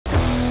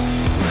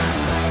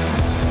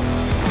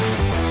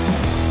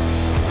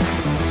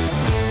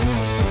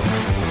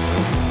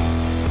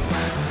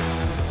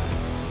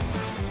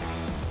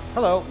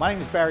Hello, my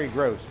name is Barry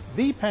Gross,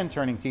 the pen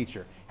turning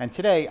teacher, and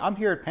today I'm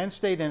here at Penn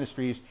State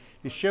Industries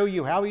to show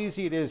you how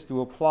easy it is to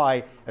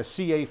apply a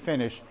CA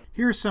finish.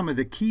 Here are some of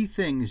the key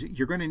things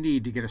you're going to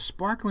need to get a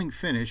sparkling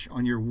finish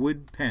on your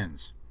wood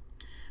pens.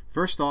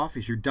 First off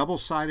is your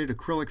double-sided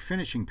acrylic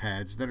finishing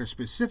pads that are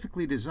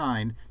specifically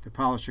designed to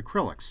polish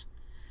acrylics.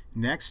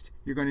 Next,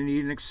 you're going to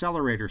need an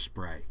Accelerator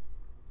spray.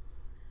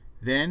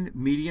 Then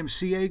medium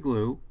CA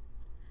glue,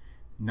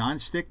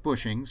 non-stick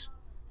bushings,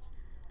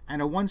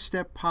 and a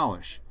one-step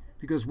polish,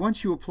 because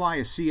once you apply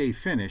a CA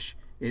finish,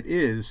 it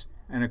is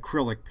an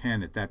acrylic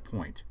pen at that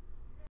point.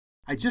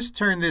 I just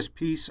turned this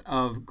piece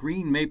of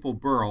green maple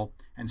burl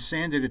and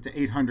sanded it to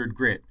 800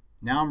 grit.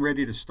 Now I'm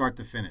ready to start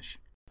the finish.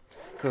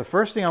 So the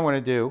first thing I want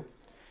to do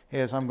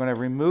is I'm going to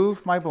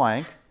remove my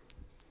blank,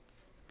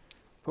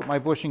 put my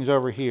bushings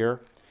over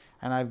here,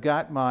 and I've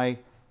got my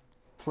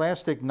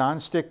plastic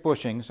non-stick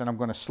bushings, and I'm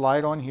going to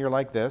slide on here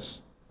like this.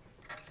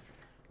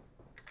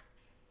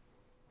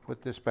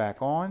 Put this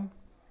back on,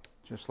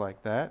 just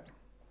like that.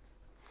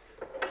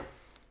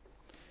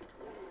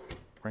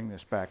 Bring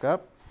this back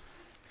up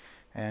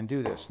and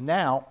do this.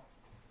 Now,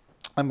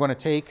 I'm going to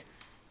take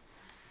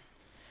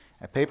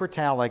a paper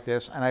towel like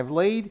this, and I've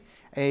laid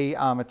a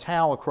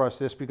towel across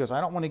this because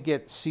I don't want to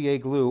get CA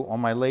glue on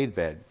my lathe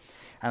bed.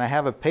 And I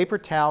have a paper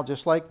towel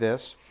just like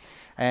this,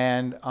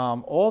 and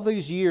all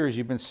these years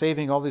you've been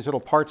saving all these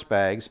little parts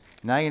bags.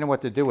 Now you know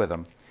what to do with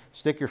them.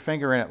 Stick your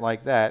finger in it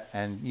like that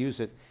and use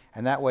it,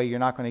 and that way you're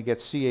not going to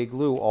get CA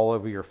glue all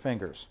over your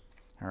fingers.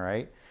 All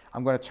right.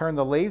 I'm going to turn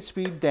the lathe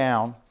speed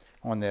down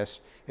on this.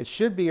 It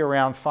should be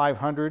around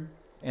 500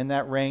 in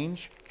that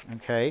range.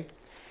 Okay.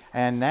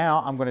 And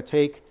now I'm going to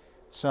take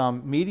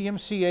some medium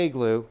CA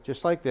glue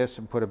just like this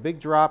and put a big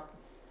drop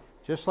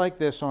just like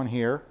this on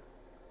here.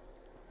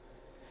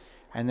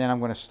 And then I'm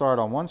going to start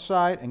on one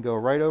side and go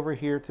right over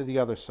here to the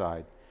other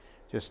side.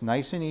 Just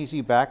nice and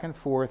easy back and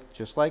forth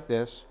just like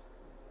this.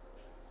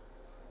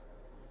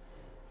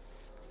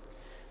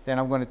 Then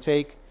I'm going to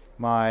take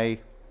my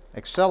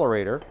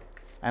Accelerator,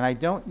 and I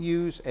don't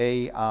use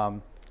a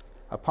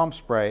pump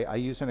spray. I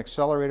use an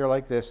Accelerator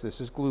like this. This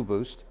is Glue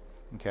Boost,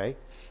 okay?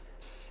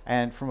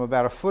 And from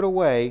about a foot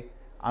away,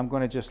 I'm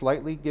going to just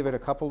lightly give it a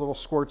couple little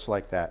squirts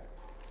like that.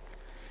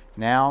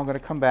 Now I'm going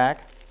to come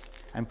back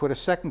and put a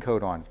second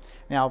coat on.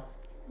 Now,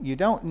 you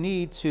don't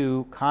need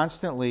to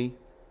constantly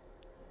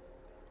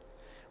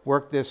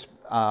work this,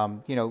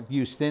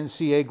 use thin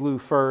CA glue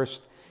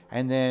first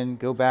and then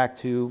go back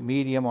to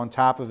medium on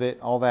top of it,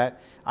 all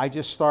that. I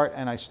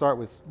start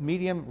with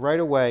medium right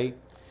away,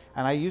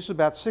 and I use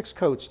about 6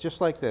 coats just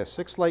like this,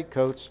 6 light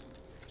coats,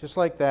 just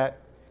like that.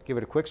 Give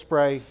it a quick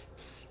spray,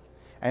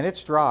 and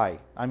it's dry.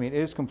 I mean, it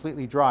is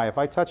completely dry. If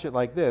I touch it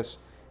like this,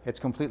 it's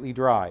completely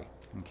dry,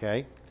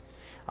 okay?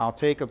 I'll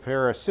take a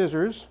pair of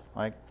scissors,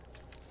 and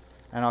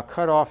I'll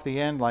cut off the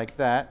end like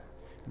that,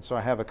 and so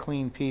I have a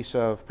clean piece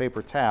of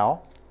paper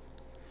towel.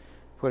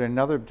 Put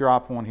another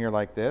drop on here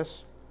like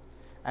this,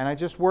 and I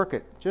just work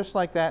it just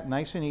like that,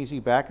 nice and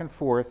easy, back and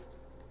forth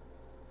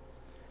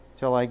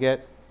till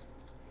it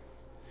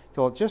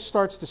just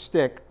starts to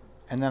stick,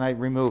 and then I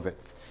remove it.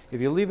 If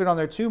you leave it on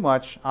there too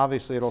much,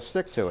 obviously it'll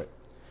stick to it.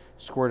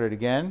 Squirt it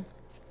again,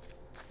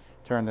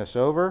 turn this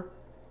over,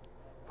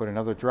 put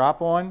another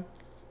drop on.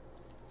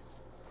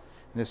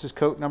 This is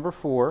coat number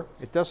 4.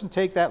 It doesn't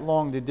take that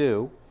long to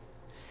do.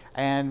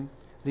 And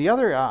the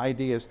other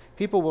idea is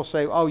people will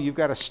say, oh, you've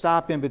got to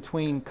stop in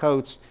between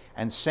coats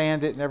and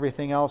sand it and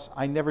everything else.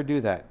 I never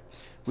do that.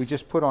 We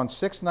just put on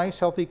 6 nice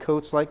healthy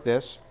coats like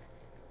this.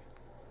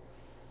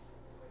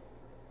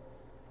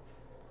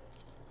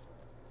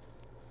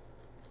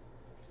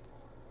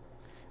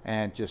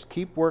 And just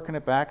keep working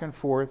it back and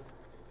forth,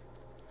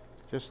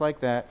 just like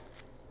that.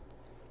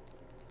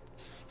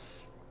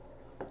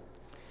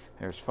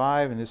 There's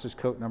 5, and this is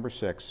coat number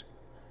 6.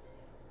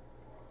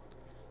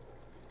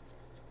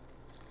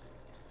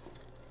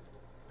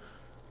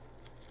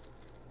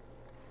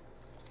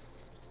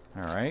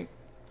 All right.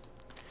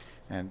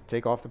 And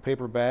take off the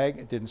paper bag.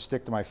 It didn't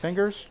stick to my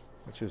fingers,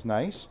 which is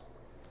nice.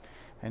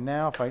 And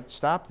now if I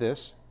stop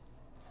this,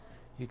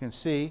 you can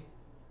see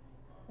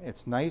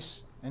it's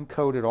nice and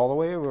coated all the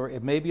way over.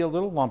 It may be a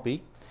little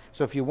lumpy,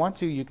 so if you want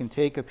to, you can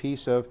take a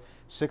piece of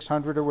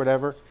 600 or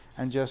whatever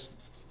and just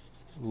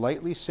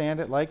lightly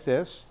sand it like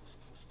this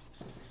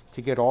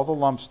to get all the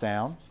lumps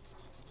down.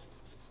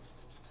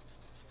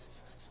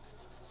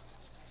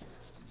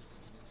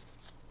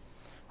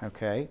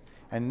 Okay,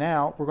 and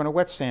now we're going to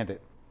wet sand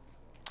it.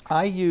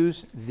 I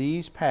use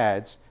these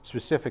pads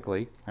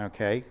specifically.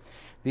 Okay,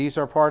 these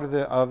are part of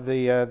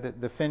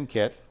the fin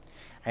kit,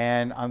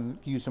 and I'm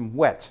using them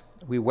wet.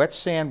 We wet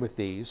sand with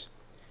these,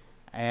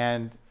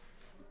 and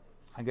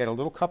I get a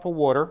little cup of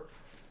water.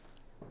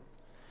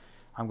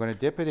 I'm going to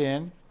dip it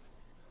in.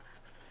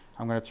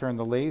 I'm going to turn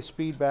the lathe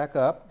speed back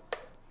up,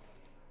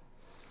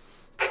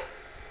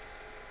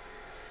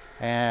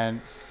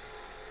 and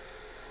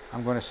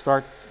I'm going to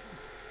start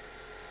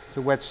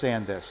to wet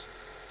sand this.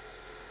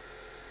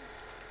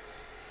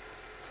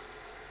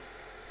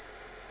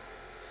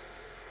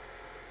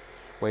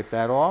 Wipe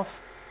that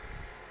off.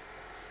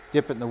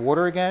 dip it in the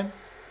water again,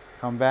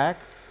 come back,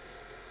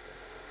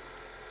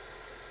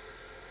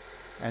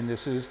 and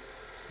this is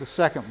the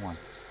second one.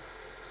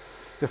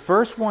 The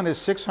first one is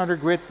 600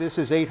 grit, this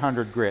is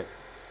 800 grit.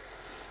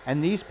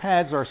 And these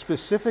pads are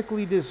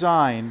specifically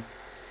designed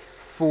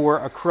for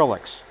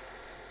acrylics.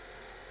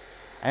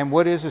 And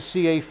what is a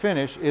CA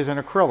finish is an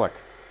acrylic.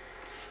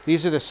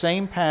 These are the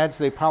same pads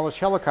they polish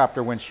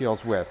helicopter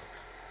windshields with.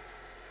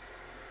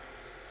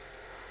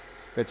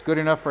 If it's good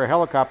enough for a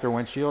helicopter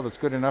windshield, it's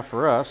good enough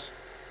for us.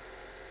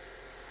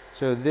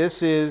 So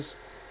this is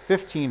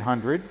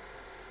 1500.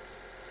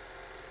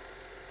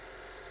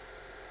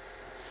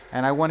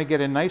 And I want to get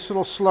a nice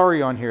little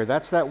slurry on here.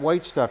 That's that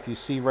white stuff you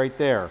see right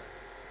there.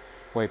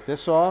 Wipe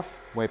this off,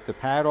 wipe the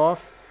pad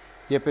off,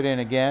 dip it in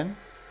again.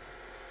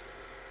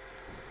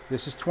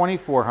 This is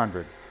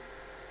 2400.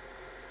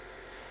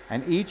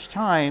 And each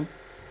time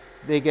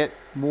they get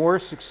more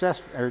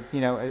success, or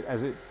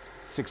as it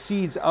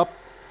succeeds up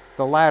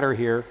the ladder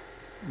here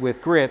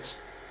with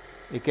grits,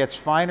 it gets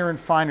finer and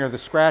finer, the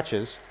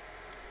scratches.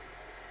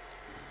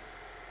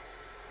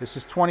 This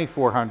is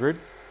 2400.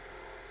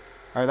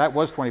 Or that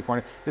was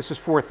 2400. This is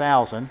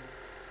 4000.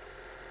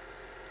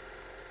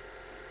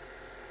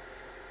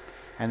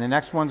 And the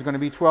next one's going to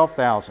be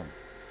 12,000.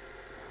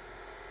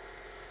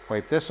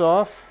 Wipe this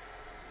off.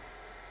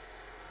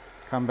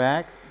 Come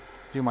back.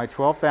 Do my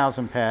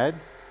 12,000 pad.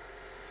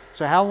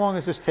 So how long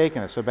has this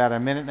taken us? About a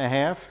minute and a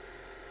half?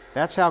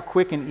 That's how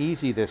quick and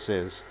easy this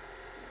is.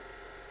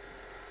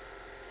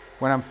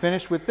 When I'm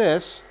finished with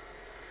this,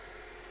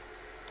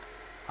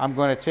 I'm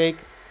going to take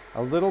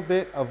a little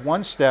bit of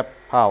one-step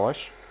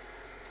polish.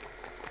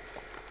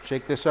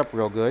 Shake this up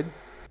real good.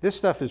 This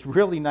stuff is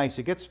really nice.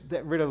 It gets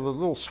rid of the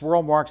little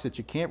swirl marks that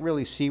you can't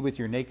really see with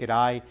your naked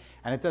eye,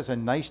 and it does a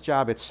nice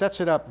job. It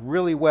sets it up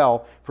really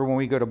well for when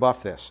we go to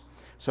buff this.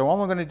 So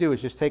all I'm going to do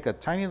is just take a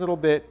tiny little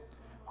bit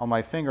on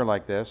my finger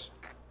like this.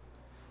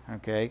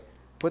 Okay,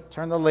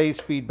 turn the lathe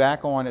speed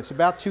back on. It's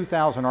about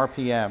 2,000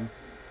 RPM.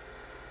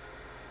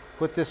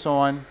 Put this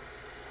on,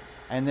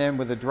 and then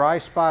with the dry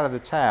spot of the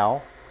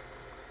towel,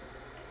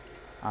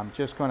 I'm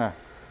just going to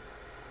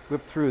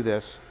whip through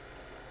this,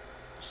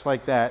 just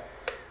like that.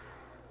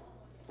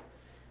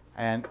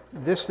 And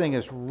this thing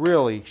is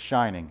really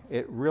shining.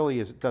 It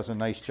really does a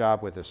nice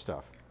job with this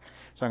stuff.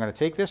 So I'm going to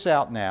take this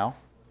out now,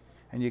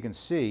 and you can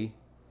see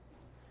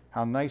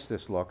how nice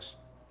this looks.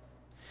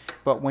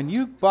 But when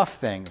you buff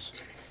things,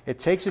 it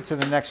takes it to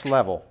the next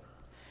level.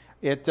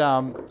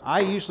 I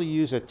usually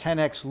use a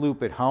 10x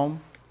loop at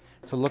home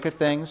to look at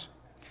things,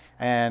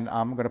 and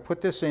I'm going to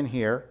put this in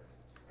here,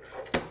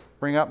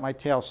 bring up my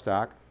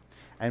tailstock,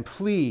 and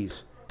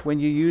please, when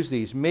you use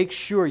these, make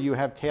sure you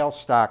have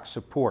tailstock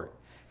support.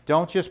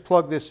 Don't just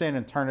plug this in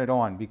and turn it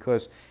on,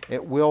 because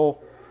it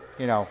will,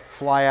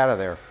 fly out of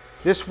there.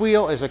 This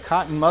wheel is a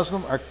cotton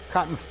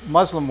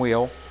muslin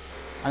wheel.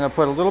 I'm going to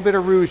put a little bit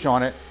of rouge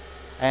on it,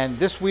 and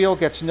this wheel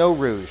gets no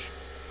rouge.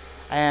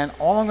 And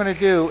all I'm going to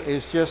do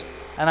is just,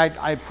 and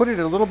I put it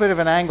at a little bit of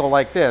an angle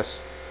like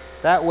this.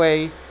 That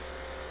way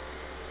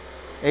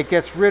it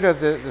gets rid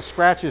of the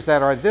scratches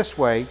that are this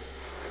way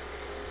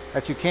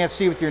that you can't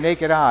see with your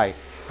naked eye.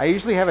 I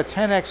usually have a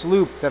 10x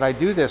loop that I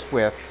do this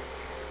with,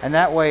 and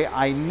that way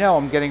I know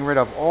I'm getting rid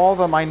of all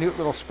the minute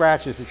little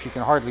scratches that you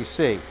can hardly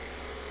see.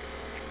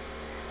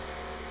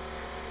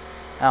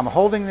 I'm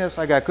holding this,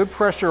 I got good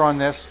pressure on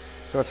this,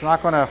 so it's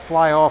not going to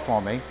fly off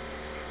on me.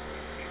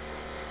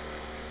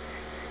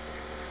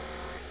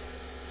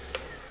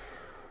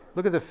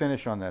 Look at the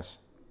finish on this.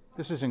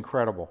 This is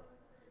incredible.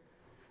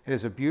 It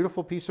is a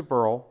beautiful piece of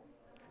burl.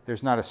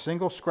 There's not a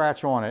single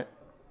scratch on it,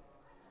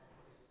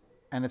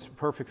 and it's a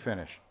perfect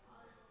finish.